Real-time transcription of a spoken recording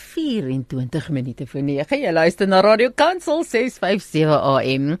24 minute voor 9. Jy luister na Radio Kansel 657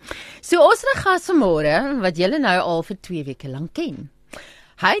 AM. So ons het 'n gas vanmôre wat julle nou al vir 2 weke lank ken.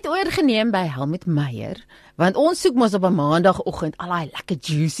 Hy het oorgeneem by Helmut Meyer, want ons soek mos op 'n maandagoggend al daai lekker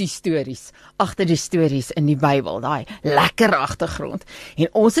juicy stories agter die stories in die Bybel, daai lekker agtergrond. En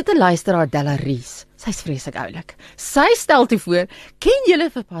ons het 'n luisteraar, Delaries. Sy's vreeslik oulik. Sy stel toe voor, ken julle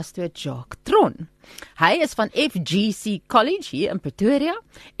vir pastoor Jacques Theron? Hy is van FGC College hier in Pretoria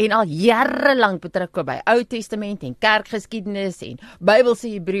en al jare lank betrokke by Ou Testament en kerkgeskiedenis en Bybelse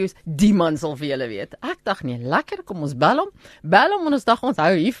Hebreëus. Die man sal vir julle weet. Ek dink nee, lekker, kom ons bel hom en ons dag ons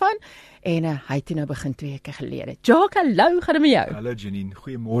hou hiervan. En hy het nou begin 2 weke gelede. Jacques, hallo, gaan dit met jou? Hallo Janine,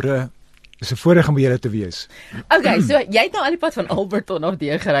 goeiemôre. Dis 'n voorreg om by julle te wees. Okay, so jy het nou al die pad van Alberton af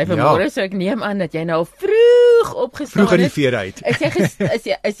deurgery vanmôre, so ek neem aan dat jy nou vroeg opgestaan het. Vroeg in die vere uit.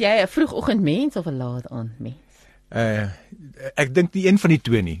 Is jy 'n vroegoggendmens of 'n laat-aandmens? Ek dink nie een van die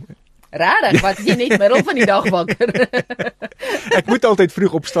twee nie. Regtig, wat is jy net middel van die dag wakker? Ek moet altyd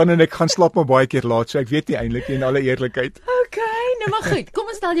vroeg opstaan en ek gaan slaap maar baie keer laat, so ek weet nie eintlik nie in alle eerlikheid. Okay, nou maar goed, kom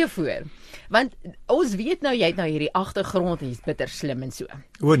ons stel jou voor. Want ons weet nou, jy het nou hierdie agtergrond en jy's bitter slim en so.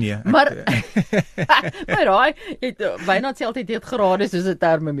 O nee. Maar raai, jy het byna altyd dit gerade soos 'n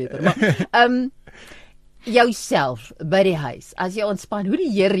termometer. Maar jouself by die huis, as jy ontspan, hoe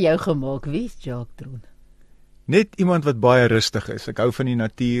die Here jou gemaak, wie is Jacques Theron? Net iemand wat baie rustig is. Ek hou van die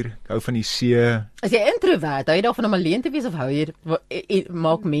natuur, ek hou van die see. As jy introvert, hou jy daarvan om alleen te wees of hou jy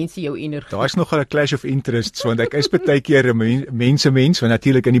maak mense jou energie? Daar's nogal 'n clash of interests, want ek is baie keer 'n mens, want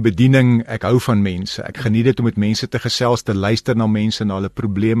natuurlik in die bediening, ek hou van mense. Ek geniet dit om met mense te gesels, te luister na mense, na hulle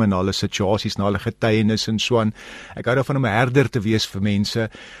probleme, na hulle situasies, na hulle getuienis en so aan. Ek hou daarvan om 'n herder te wees vir mense,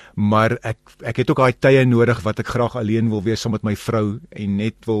 maar ek het ook daai tye nodig wat ek graag alleen wil wees saam met my vrou en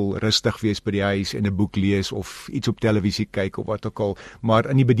net wil rustig wees by die huis en 'n boek lees of iets op televisie kyk of wat ook al. Maar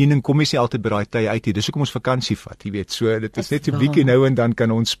in die bediening kom jy nie altyd by daai tye uit nie. Dis hoekom ons vakansie vat, jy weet. So dit is net so 'n bietjie nou en dan kan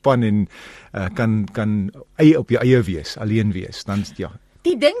ontspan en kan op jou eie wees, alleen wees. Dan ja.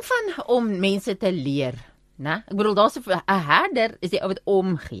 Die ding van om mense te leer, né? Ek bedoel daar's 'n herder is die ou wat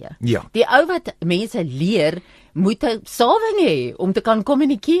omgee. Ja. Die ou wat mense leer moet 'n salwing hê om te kan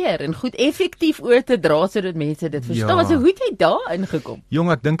kommunikeer en goed effektief oor te dra sodat mense dit verstaan. Ja. So hoe het jy daar ingekom?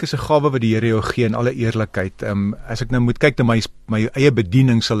 Jong, ek dink is 'n gawe wat die Here jou gee in alle eerlikheid. As ek nou moet kyk na my eie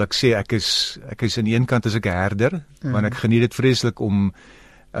bediening, sal ek sê ek is aan die een kant as ek 'n herder, want ek geniet dit vreeslik om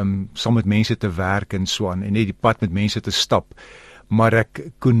saam met mense te werk en so aan en net die pad met mense te stap. Maar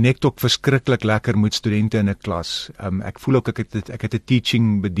ek connect ook verskriklik lekker met studente in 'n klas. Ek voel ook ek het 'n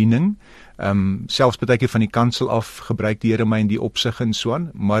teaching bediening. Selfs baie keer van die kansel af gebruik die Here my in die opsig en so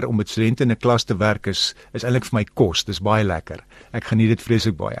aan, maar om met studente in 'n klas te werk is eintlik vir my kos. Dis baie lekker. Ek geniet dit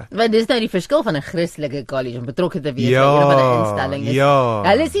vreeslik baie. Want dis nou die verskil van 'n Christelike college om betrokke te wees by een instelling is. Ja.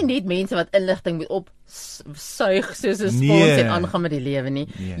 Hulle is nie net mense wat inligting moet opsuig soos 'n spons en aangaan met die lewe nie.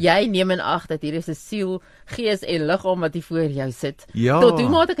 Nee. Jy neem in ag dat hier is 'n siel, gees en liggaam wat hier voor jou sit. Ja. Tot hoe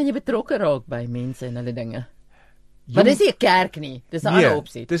mate kan jy betrokke raak by mense en hulle dinge? Maar dis nie 'n kerk nie, dis 'n ander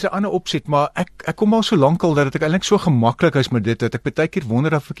opset. Dis 'n ander opset, maar ek kom al so lank al dat ek eintlik so gemaklik is met dit dat ek baie keer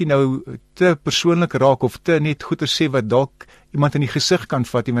wonder of ek nou te persoonlik raak of te net goeie sê wat dalk iemand in die gesig kan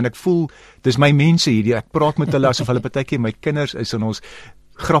vat, want ek voel dis my mense hierdie. Ek praat met hulle asof hulle baie keer my kinders is en ons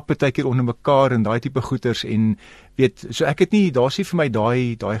grap baie keer onder mekaar en daai tipe goeters en weet, so ek het nie, daar's nie vir my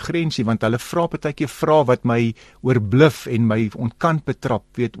daai grensie, want hulle vra baie keer vrae wat my oorbluf en my ontkant betrap,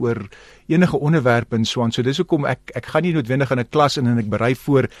 weet, oor enige onderwerp en so aan. So dis hoekom ek gaan nie noodwendig in 'n klas in en ek berei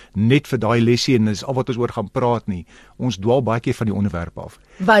voor net vir daai lesie en dis al wat ons oor gaan praat nie. Ons dwaal baie keer van die onderwerp af.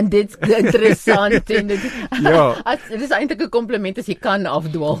 Want dit is interessant en dit Ja. Dit is eintlik 'n kompliment as jy kan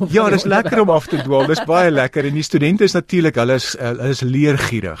afdwaal. Ja, dis lekker om af te dwaal. Dis baie lekker en die studente is natuurlik, hulle is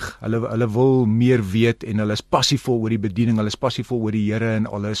leergierig. Hulle wil meer weet en hulle is passievol oor die bediening, hulle is passievol oor die Here en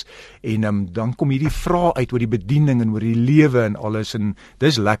alles. En dan kom hierdie vrae uit oor die bediening en oor die lewe en alles en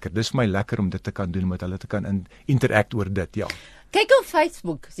dis lekker. Dis vir my lekker om dit te kan doen met hulle te kan interact oor dit, ja. Kyk op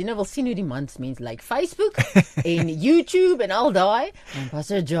Facebook, as jy nou wil sien hoe die mens like Facebook en YouTube en al daai, en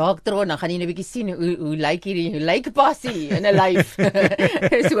pastor Jacques Theron, dan gaan jy 'n bietjie sien hoe lyk passie in 'n lyf.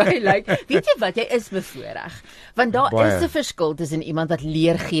 So hy lyk. Weet jy wat, jy is bevoorreg. Want daar is 'n verskil tussen iemand wat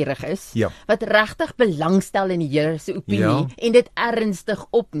leergierig is, wat regtig belangstel in die Here se opinie en dit ernstig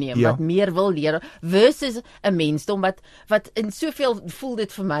opneem, wat meer wil leer, versus 'n mensdom wat in soveel voel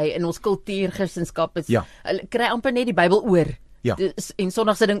dit vir my in ons kultuur, Christendom is, kry amper net die Bybel oor. Ja. En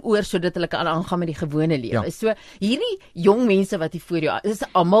Sondag se ding oor sodat hulle kan aangaan met die gewone lewe. Ja. So hierdie jong mense wat hier voor jou is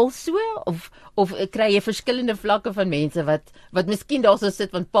almal so of kry jy verskillende vlakke van mense wat miskien daar so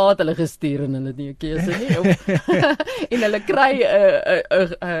sit want pa het hulle gestuur en hulle het nie 'n keuse nie of en hulle kry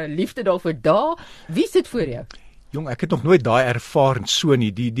 'n liefde daarvoor daar. Wie sit voor jou? Jong, ek het nog nooit daai ervaring so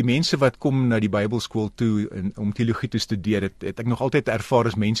nie. Die mense wat kom na die Bybelskool toe om teologie te studeer, het ek nog altyd ervaar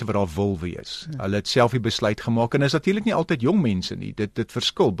as mense wat daar wil wees. Hulle het self die besluit gemaak en is natuurlik nie altyd jong mense nie. Dit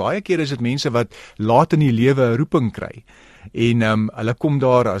verskil. Baie keer is dit mense wat laat in die lewe 'n roeping kry. En hulle kom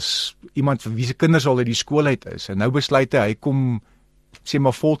daar as iemand vir wie se kinders al uit die skool uit is en nou besluit hy kom sê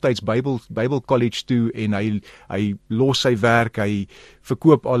maar voltyds Bybel College toe en hy los sy werk, hy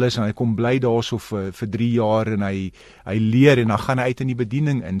verkoop alles en hy kom bly daarso vir 3 jaar en hy leer en dan gaan hy uit in die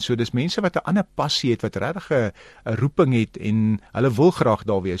bediening in. So dis mense wat 'n ander passie het, wat regtig 'n roeping het en hulle wil graag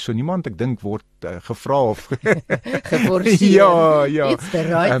daar wees. So niemand ek dink word gevra of geforseer. Ja. It's the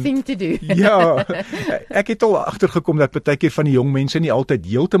right thing to do. Ja. Ek het al agtergekom dat partykeer van die jong mense nie altyd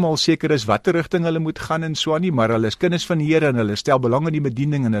heeltemal seker is watter rigting hulle moet gaan en so aan nie, maar hulle is kinders van die Here en hulle stel belang in die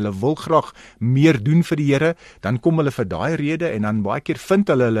bediening en hulle wil graag meer doen vir die Here, dan kom hulle vir daai rede en dan baie keer vind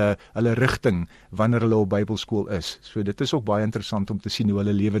hulle rigting wanneer hulle op Bybelskool is. So dit is ook baie interessant om te sien hoe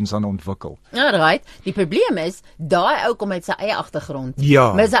hulle lewens dan ontwikkel. Right. Die probleem is, daai ou kom uit sy eie agtergrond.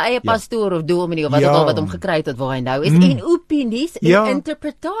 Ja. Met sy eie pastoor of dominee of wat ook al wat hom gekry het tot waar hy nou is en opinies en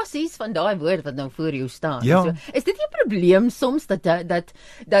interpretasies van daai woord wat nou voor jou staan. Ja. So, is dit nie 'n probleem soms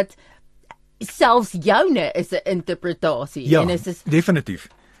dat selfs joune is 'n interpretasie Ja, en is definitief.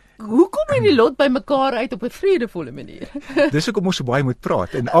 Hoe kom jy die lot by mekaar uit op 'n vredevolle manier? Dis hoekom ons so baie moet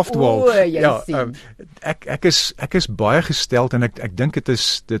praat en afdwaal. Sien. Ek is baie gesteld en ek dink dit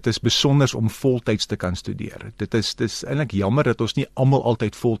is besonders om voltyds te kan studeer. Dit is eintlik jammer dat ons nie almal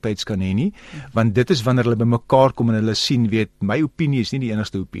altyd voltyds kan hê nie, want dit is wanneer hulle by mekaar kom en hulle sien, weet, my opinie is nie die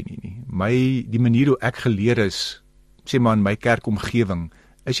enigste opinie nie. Die manier hoe ek geleer is, sê maar in my kerkomgewing,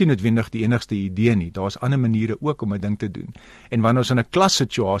 is nie noodwendig die enigste idee nie. Daar's ander maniere ook om 'n ding te doen. En wanneer ons in 'n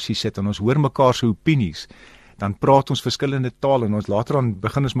klassituasie sit en ons hoor mekaar se opinies, dan praat ons verskillende tale en ons later dan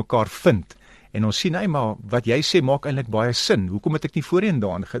begin ons mekaar vind. En ons sien, maar wat jy sê maak eintlik baie sin. Hoekom het ek nie voorheen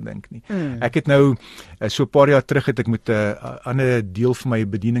daaraan gedink nie? Ek het nou so 'n paar jaar terug het ek met 'n ander deel van my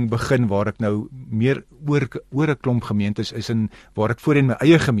bediening begin waar ek nou meer oor 'n klomp gemeentes is en waar ek voorheen my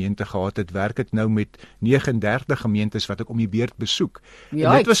eie gemeente gehad het, werk ek nou met 39 gemeentes wat ek om die beurt besoek.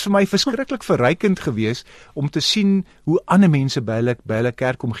 En dit was vir my verskriklik verrykend geweest om te sien hoe ander mense by hulle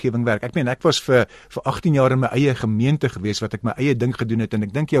kerkomgewing werk. Ek meen, ek was vir 18 jaar in my eie gemeente geweest wat ek my eie ding gedoen het en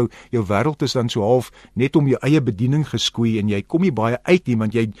ek dink jou wêreld is dan so half net om jou eie bediening geskoei en jy kom nie baie uit nie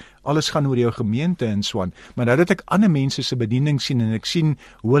want jy alles gaan oor jou gemeente en so aan. Maar nou dat ek ander mense se bediening sien en ek sien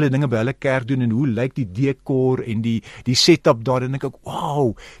hoe hulle dinge by hulle kerk doen en hoe lyk die dekor en die setup daar, en ek dink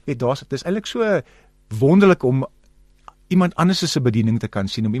wow, weet dit is eintlik so wonderlik om iemand anders se bediening te kan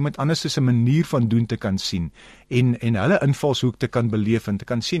sien, om iemand anders se manier van doen te kan sien en hulle invalshoek te kan beleef en te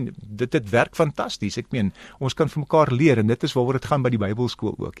kan sien. Dit werk fantasties. Ek meen, ons kan vir mekaar leer en dit is waaroor dit gaan by die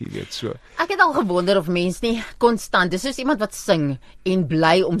Bybelskool ook, jy weet so. Ek het al gewonder of mense nie konstant, dis soos iemand wat sing en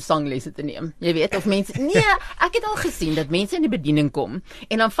bly om sanglesse te neem. Jy weet, of mense ek het al gesien dat mense in die bediening kom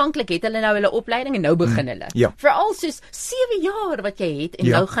en aanvanklik het hulle nou hulle opleiding en nou begin hulle. Ja. Veral soos 7 jaar wat jy het en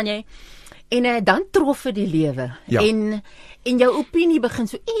nou gaan jy en dan trof die lewe. Ja. En jou opinie begin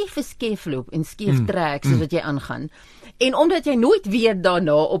so effe skeefloop en skeef trek soos wat jy aangaan. En omdat jy nooit weer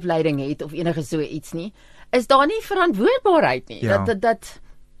daarna opleiding het of enige so iets nie, is daar nie verantwoordbaarheid nie. Ja. Dat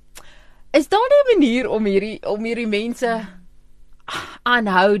is daar nie 'n manier om hierdie mense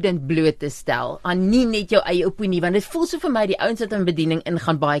aanhoudend bloot te stel aan nie net jou eie opinie, want dit voel so vir my die ouens wat in bediening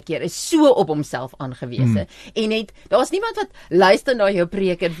ingaan baie keer is so op homself aangewese en daar's niemand wat luister na jou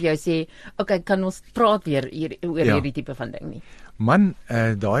preek en vir jou sê, okay, kan ons praat weer oor hierdie tipe van ding nie. Man,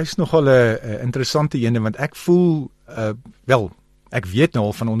 daai is nogal 'n interessante ene want ek voel ek weet nou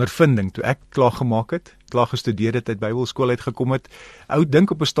al van ondervinding toe ek klaar gestudeer het, uit Bybelskool uitgekom het. Ou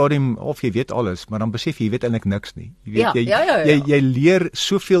dink op 'n stadium of jy weet alles, maar dan besef jy weet eintlik niks nie. Jy weet jy leer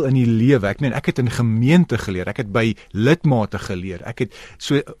soveel in die lewe. Ek meen, ek het in gemeente geleer, ek het by lidmate geleer. Ek het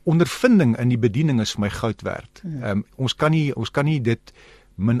so ondervinding in die bediening is vir my goud werd. Ons kan nie dit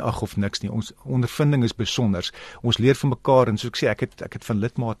minag of niks nie. Ons ondervinding is besonders. Ons leer van mekaar en soos ek sê, ek het van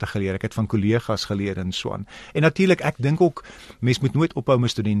lidmate geleer, ek het van kollegas geleer en so aan. En natuurlik, ek dink ook mens moet nooit ophou om 'n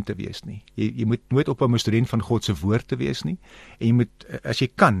student te wees nie. Jy moet nooit ophou om 'n student van God se woord te wees nie. En jy moet, as jy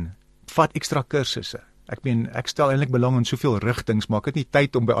kan, vat ekstra kursusse. ek stel eintlik belang in soveel rigtings, maar ek het nie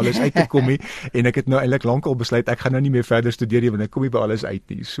tyd om by alles uit te kom nie en ek het nou eintlik lankal besluit ek gaan nou nie meer verder studeer nie want ek kom nie by alles uit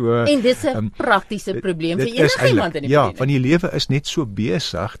nie. So en dis 'n praktiese probleem vir enigiemand in die bediening. Want die lewe is net so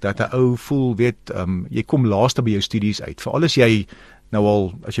besig dat 'n ou voel, weet, jy kom laaste by jou studies uit. Veral as jy nou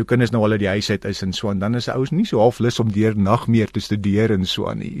al, as jou kinders nou al uit die huis uit is en so aan, dan is ouers nie so half lus om deur nag meer te studeer en so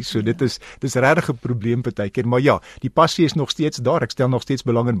aan nie. So dis regtig 'n probleem partykeer, maar ja, die passie is nog steeds daar. Ek stel nog steeds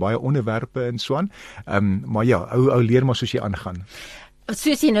belang in baie onderwerpe en so aan. Maar ja, ou leer maar soos jy aangaan.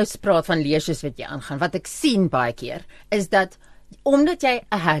 Soos jy nou praat van leer soos wat jy aangaan, wat ek sien baie keer is dat omdat jy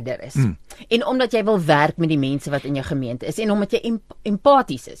 'n herder is en omdat jy wil werk met die mense wat in jou gemeente is en omdat jy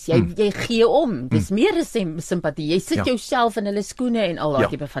empaties is, jy gee om, dis meer as simpatie, jy sit jouself in hulle skoene en al daai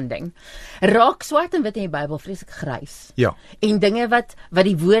tipe van ding. Raak swart en wit in die Bybel vreeslik grys. Ja. En dinge wat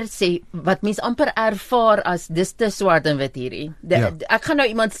die woord sê, wat mens amper ervaar as dis te swart en wit hierdie. Ek gaan nou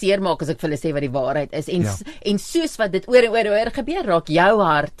iemand seermaak as ek vir hulle sê wat die waarheid is en soos wat dit oor en oor gebeur, raak jou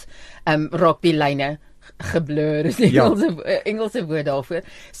hart raak die lyne geblur is die Engelse woord daarvoor.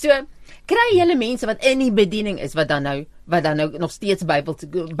 So kry julle mense wat in die bediening is wat dan nou nog steeds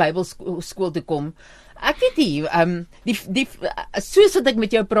Bybelskool toe kom. Ek weet nie, soos wat ek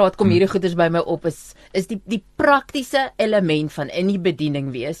met jou praat, kom hierdie goeders by my op, is die praktiese element van in die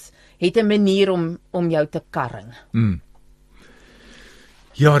bediening wees, het 'n manier om jou te karring.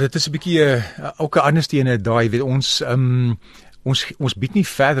 Ja, dit is 'n bietjie ook 'n ander stene daai, weet ons bied nie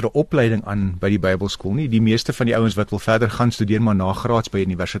verdere opleiding aan by die Bybelskool nie. Die meeste van die ouens wat wil verder gaan studeer maar nagraads by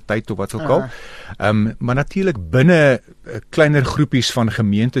universiteit of wat ook al. Maar natuurlik binne kleiner groepies van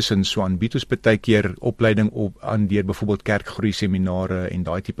gemeentes en so aan bied ons baie keer opleiding aan deur byvoorbeeld kerkgroei seminare en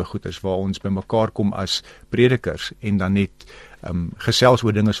daai tipe goeders waar ons bymekaar kom as predikers en dan net gesels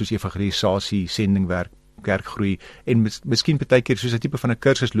oor dinge soos evangelisasie, sendingwerk, kerkgroei en miskien baie keer soos 'n tipe van 'n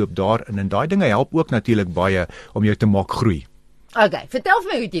kursus loop daarin en daai dinge help ook natuurlik baie om jou te maak groei. Okay, vertel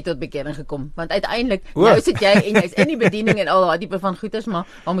vir my hoe jy tot bekering gekom, want uiteindelik nou sit jy en jy's in die bediening en al daai tipe van goeders, maar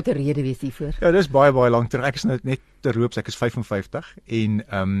daar moet 'n rede wees hiervoor. Ja, dis baie lank terug. Ek is net terloops, ek is 55 en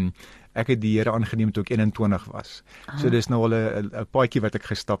ek het die Here aangeneem toe ek 21 was. So dis nou al 'n paadjie wat ek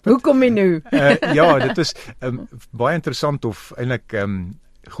gestap het. Hoe kom jy nou? Ja, dit is baie interessant of eintlik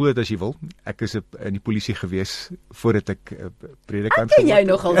goed as jy wil. Ek is in die polisie gewees voordat ek predikant geword het. Kan jy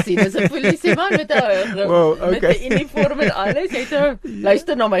nogal sien as 'n polisieman met 'n uniform en alles? Jy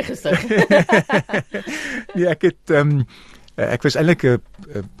luister na my gesig. Nee, ek was eintlik 'n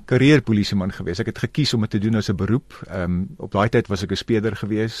karrierpolisieman gewees. Ek het gekies om dit te doen as 'n beroep. Op daai tyd was ek 'n speurder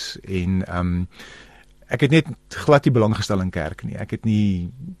gewees en ek het net glad nie belang gestel in kerk nie. Ek het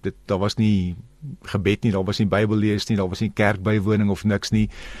nie daar was nie gebed nie, daar was nie Bybellees nie, daar was nie kerkbywoning of niks nie.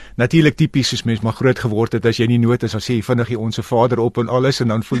 Natuurlik tipies soos mens maar groot geword het, as jy nie nood is, dan sê jy vinnig jy Onse Vader op en alles en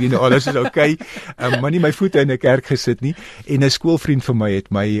dan voel jy nou alles is okay. Maar nie my voete in 'n kerk gesit nie. En 'n skoolvriend van my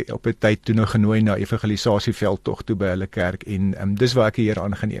het my op 'n tyd toe nou genooi na evangelisasieveldtog toe by hulle kerk en dis waar ek die Here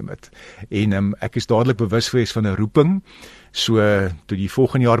aangeneem het. En ek is dadelik bewus gewees van 'n roeping. So toe die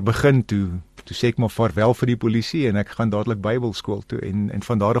volgende jaar begin toe sê ek maar vaarwel vir die polisie en ek gaan dadelik Bybelskool toe en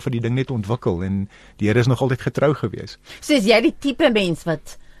van daar af het die ding net ontwikkel en die Here is nog altyd getrou gewees. So is jy die tipe mens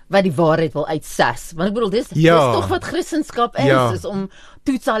wat die waarheid wil uitsas? Want ek bedoel dis tog wat Christendom is om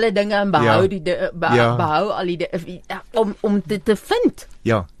toets alle dinge en behou al die om dit te vind.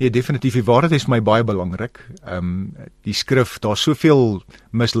 Ja, nee, definitief die waarheid is vir my baie belangrik. Die skrif, daar's soveel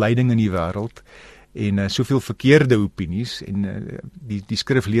misleiding in die wêreld. En soveel verkeerde opinies en die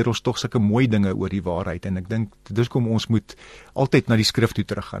skrif leer ons tog sulke mooi dinge oor die waarheid en ek dink dis kom ons moet altyd na die skrif toe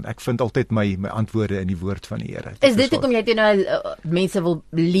teruggaan. Ek vind altyd my antwoorde in die woord van die Here. Is dit hoekom jy nou mense wil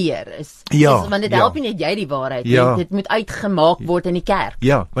leer? Want dit help nie jy die waarheid nie. Dit moet uitgemaak word in die kerk.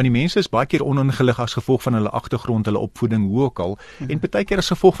 Ja, want die mense is baie keer oningelig as gevolg van hulle agtergrond, hulle opvoeding, hoe ook al en baie keer as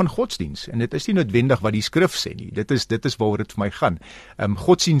gevolg van godsdiens en dit is nie noodwendig wat die skrif sê nie. Dit is waaroor dit vir my gaan.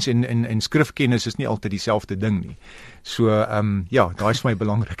 Godsdiens en skrifkennis is nie altyd dieselfde ding nie. So, daai is vir my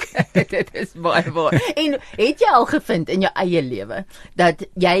belangrik. Dit is baie waar. En het jy al gevind in jou eie lewe dat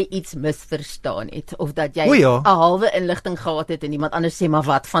jy iets misverstaan het of dat jy 'n halwe inligting gehad het en iemand anders sê maar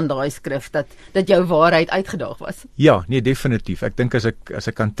wat van daai skrif dat jou waarheid uitgedaag was? Ja, nee, definitief. Ek dink as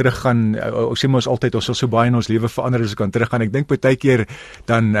ek kan teruggaan, ons sê mos altyd ons sal so baie in ons lewe verander as ek kan teruggaan. Ek dink baie keer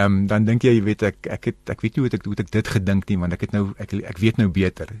dan dink jy weet ek weet nie hoe ek dit gedink nie, want ek weet nou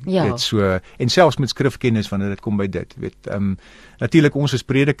beter. Ja. Weet so en selfs met skrifkennis wanneer dit kom by dit, weet natuurlik ons as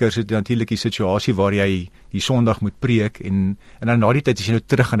predikers het natuurlik die situasie waar jy die Sondag moet preek en dan na die tyd as jy nou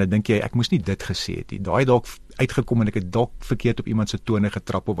terug gaan, dan dink jy ek moes nie dit gesê het nie. Daai dalk uitgekom en ek het dalk verkeerd op iemand se tone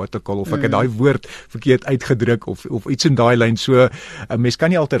getrap of wat ook al, of ek het daai woord verkeerd uitgedruk of iets in daai lyn. So 'n mens kan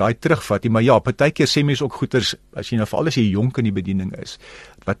nie altyd daai terugvat nie, maar ja, partykeer sê mens ook goeters as jy nou veral as jy jonk in die bediening is,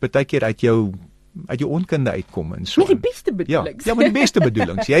 wat partykeer uit jou onkunde uitkom en so. Met die beste bedoelings. Ja, met die beste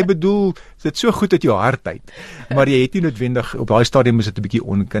bedoelings. Jy bedoel dit so goed uit jou hart uit. Maar jy het nie noodwendig op daai stadium is dit 'n bietjie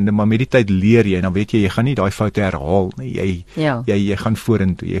onkunde, maar met die tyd leer jy en dan weet jy gaan nie daai foute herhaal nie. Jy gaan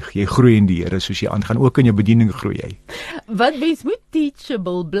vorentoe. Jy groei in die Here soos jy aangaan. Ook in jou bediening groei jy. Wat mens moet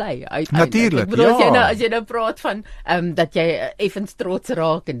teachable bly uiteindelik. Natuurlik. Ek bedoel as jy nou praat van dat jy effens trots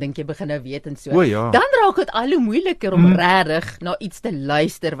raak en dink jy begin nou weet en so. Dan raak dit al hoe moeiliker om regtig na iets te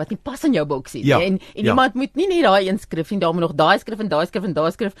luister wat nie pas in jou boksie nie. En iemand moet nie net daai een skrif en daar moet nog daai skrif en daai skrif en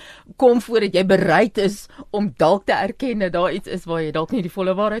daai skrif kom voordat jy bereid is om dalk te erken dat daar iets is waar jy dalk nie die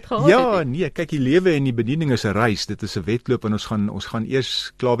volle waarheid gehad het nie. Ja, nee, kyk, die lewe en die bediening is 'n reis. Dit is 'n wedloop en ons gaan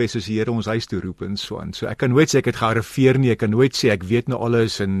eers klaar wees as die Here ons huis toe roep en so aan. So ek kan nooit sê ek het gearriveer nie. Ek kan nooit sê ek weet nou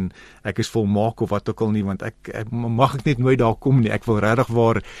alles en ek is volmaak of wat ook al nie, want ek mag net nooit daar kom nie. Ek wil regtig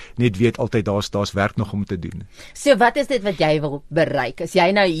waar net weet altyd daar's werk nog om te doen. So wat is dit wat jy wil bereik? As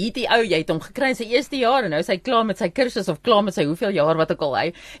jy nou hierdie ou, jy het hom gekry in sy eerste jaar en nou is hy klaar met sy kursus of klaar met sy hoeveel jaar wat ook al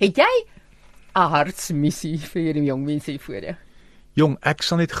hy, het jy 'n hartsmissie vir hierdie jong mense hier voor jou? Jong, ek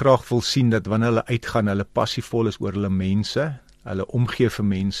sal net graag wil sien dat wanneer hulle uitgaan, hulle passievol is oor hulle mense, hulle omgee vir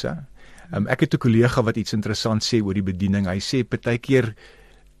mense. Ek het 'n kollega wat iets interessant sê oor die bediening. Hy sê partykeer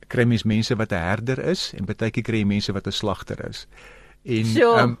kry mens mense wat 'n herder is en partykeer kry jy mense wat 'n slagter is.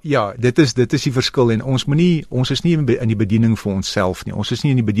 En ja, dit is die verskil en ons is nie in die bediening vir onsself nie. Ons is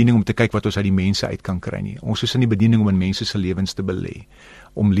nie in die bediening om te kyk wat ons uit die mense uit kan kry nie. Ons is in die bediening om in mense se lewens te belê,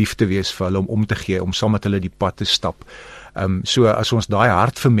 om lief te wees vir hulle, om te gee, om saam met hulle die pad te stap. So as ons daai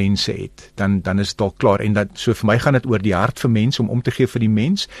hart vir mense het, dan is dit al klaar en so vir my gaan dit oor die hart vir mense om te gee vir die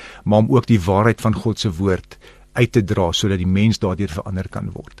mens, maar om ook die waarheid van God se woord uit te dra sodat die mens daardeur verander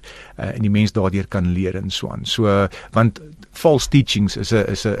kan word en die mens daardeur kan leer en so aan. So want false teachings is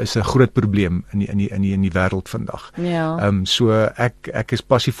 'n groot probleem in die wêreld vandag. So ek is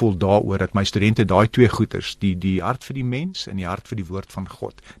passievol daaroor dat my studente daai twee goeters, die hart vir die mens en die hart vir die woord van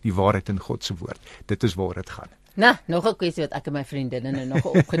God, die waarheid in God se woord. Dit is waar dit gaan. Nou, nog 'n kwessie wat ek en my vriendinne nou nog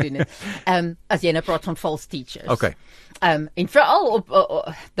opgedoen het. As jy nou praat van false teachers. Okay. En veral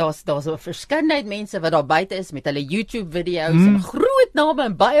daar's 'n verskeidenheid mense wat daar buite is met hulle YouTube video's en groot name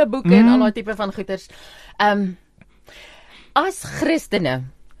en baie boeke en al daai tipe van goeters. As Christene,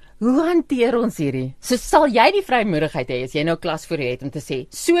 hoe hanteer ons hierdie? So sal jy die vrymoedigheid hê as jy nou klas voor jy het om te sê,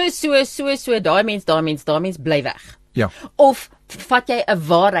 so daai mens bly weg. Ja. Of vat jy 'n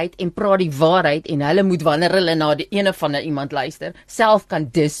waarheid en praat die waarheid en hulle moet wanneer hulle na die ene van iemand luister, self kan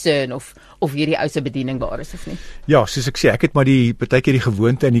discern of hierdie ou se bediening waar is of nie. Ja, soos ek sê, ek het maar partykeer die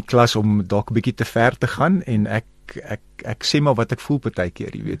gewoonte in die klas om dalk 'n bietjie te ver te gaan en ek sê maar wat ek voel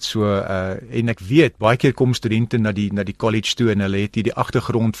partykeer, jy weet. So en ek weet baie keer kom studente na die college toe en hulle het hier die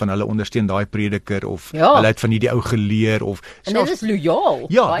agtergrond van hulle ondersteun daai prediker of hulle het van hierdie ou geleer of en dit is lojaal.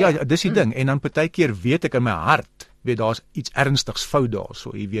 Ja, dis die ding en dan partykeer weet ek in my hart weet daar's iets ernstigs fout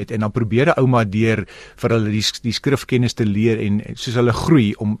daarso, jy weet, en dan probeer 'n ouma deur vir hulle die skrifkennis te leer en soos hulle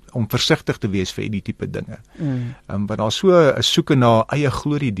groei om versigtig te wees vir die tipe dinge. Want daar's so 'n soeke na eie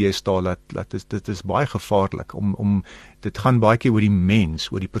glorie deesdae dat dit is baie gevaarlik om dit gaan baie keer oor die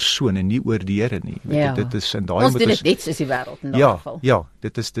mens, oor die persoon en nie oor die Here nie. Dit is in daai ons doen dit net soos die wêreld in daai geval. Ja,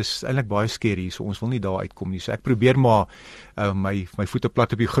 dit is eintlik baie skerry, so ons wil nie daar uitkom nie. So ek probeer maar my voete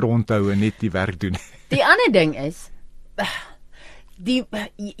plat op die grond hou en net die werk doen. Die ander ding is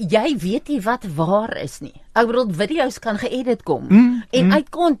jy weet nie wat waar is nie. Ek bedoel video's kan geëdit kom en uit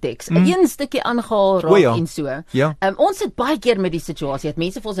konteks, een stukkie aangehaal raak en so. Ons sit baie keer met die situasie dat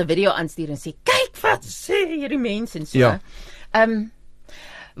mense vir ons 'n video aanstuur en sê, kyk wat sê hierdie mense en so.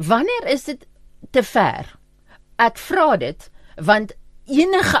 Wanneer is dit te ver? Ek vra dit want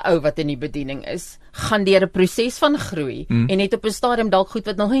enige ou wat in die bediening is, gaan deur 'n proses van groei en net op 'n stadium dalk goed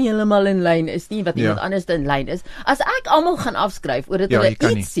wat nog nie heeltemal in lyn is nie, wat iemand anders in lyn is. As ek almal gaan afskryf oor dat hulle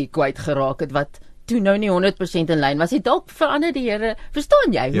ietsie kwyt geraak het wat toe nou nie 100% in lyn was, dit dalk verander die Here.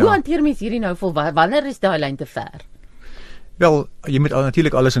 Verstaan jy? Hoe hanteer mens hierdie nou wanneer is daai lyn te ver? Wel, jy moet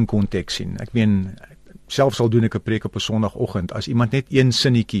natuurlik alles in konteks sien. Ek meen, selfs al doen ek 'n preek op 'n Sondagoggend, as iemand net een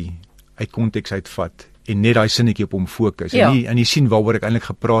sinnetjie uit konteks uitvat, en net daai sinnetjie op hom fokus en nie sien waaroor ek eintlik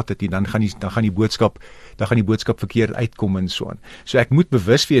gepraat het nie, dan gaan die boodskap verkeerd uitkom en so aan. So ek moet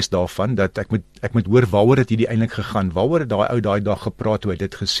bewus wees daarvan dat ek moet hoor waaroor het hierdie eintlik gegaan, waaroor het daai ou daai dag gepraat toe hy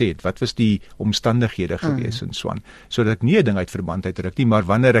dit gesê het, wat was die omstandighede gewees en so aan, sodat ek nie 'n ding uit verband uitruk nie, maar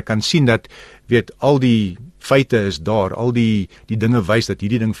wanneer ek kan sien dat al die feite is daar, al die dinge wys dat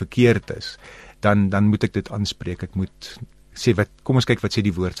hierdie ding verkeerd is, dan moet ek dit aanspreek. Ek moet sê kom ons kyk wat sê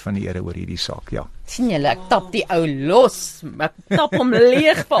die woord van die Here oor hierdie saak, ja. Sien julle, ek tap die ou los. Ek tap hom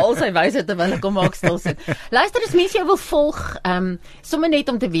leeg vir al sy wysheid terwyl ek hom maak stil sit. Luister, as mense jou wil volg, sommer net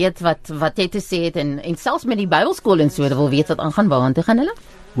om te weet wat jy te sê het en selfs met die Bybelskool en so, wil weet wat aangaan, waarheen toe gaan hulle?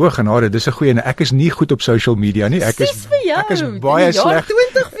 O, genade, dis 'n goeie en ek is nie goed op social media nie. Ek is baie sleg.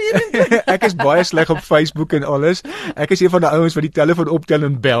 2024. Ek is baie sleg op Facebook en alles. Ek is een van die ouens wat die telefoon optel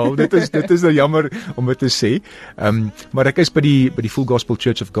en bel. Dit is nou jammer om dit te sê. Maar ek is by die Full Gospel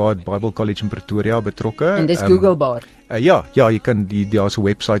Church of God Bible College in Pretoria betrokke. En dis Googlebaar. Ja, jy kan daar's 'n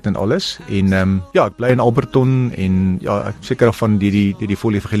webwerf en alles en ek bly in Alberton en ek seker van die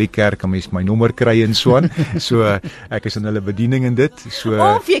Volle Evangelie Kerk kan mens my nommer kry en so aan. So ek is in hulle bediening en dit. So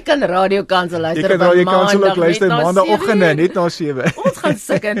of jy kan Radio Kansel luister. Jy kan Radio Kansel ook luister maandagooggende net na 7. Ons gaan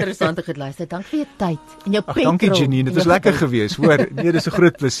sulke interessante goed luister. Dank vir jou tyd en jou petrol. Dankie Janine, dit was lekker geweest. Hoor, nee, dis 'n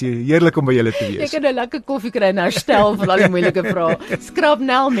groot plesier. Heerlik om by julle te wees. Jy kan 'n lekker koffie kry en herstel vir al die moeilike vrae. Skrap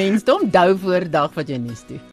nel mensdom, dou voor dag wat jy nuus doen.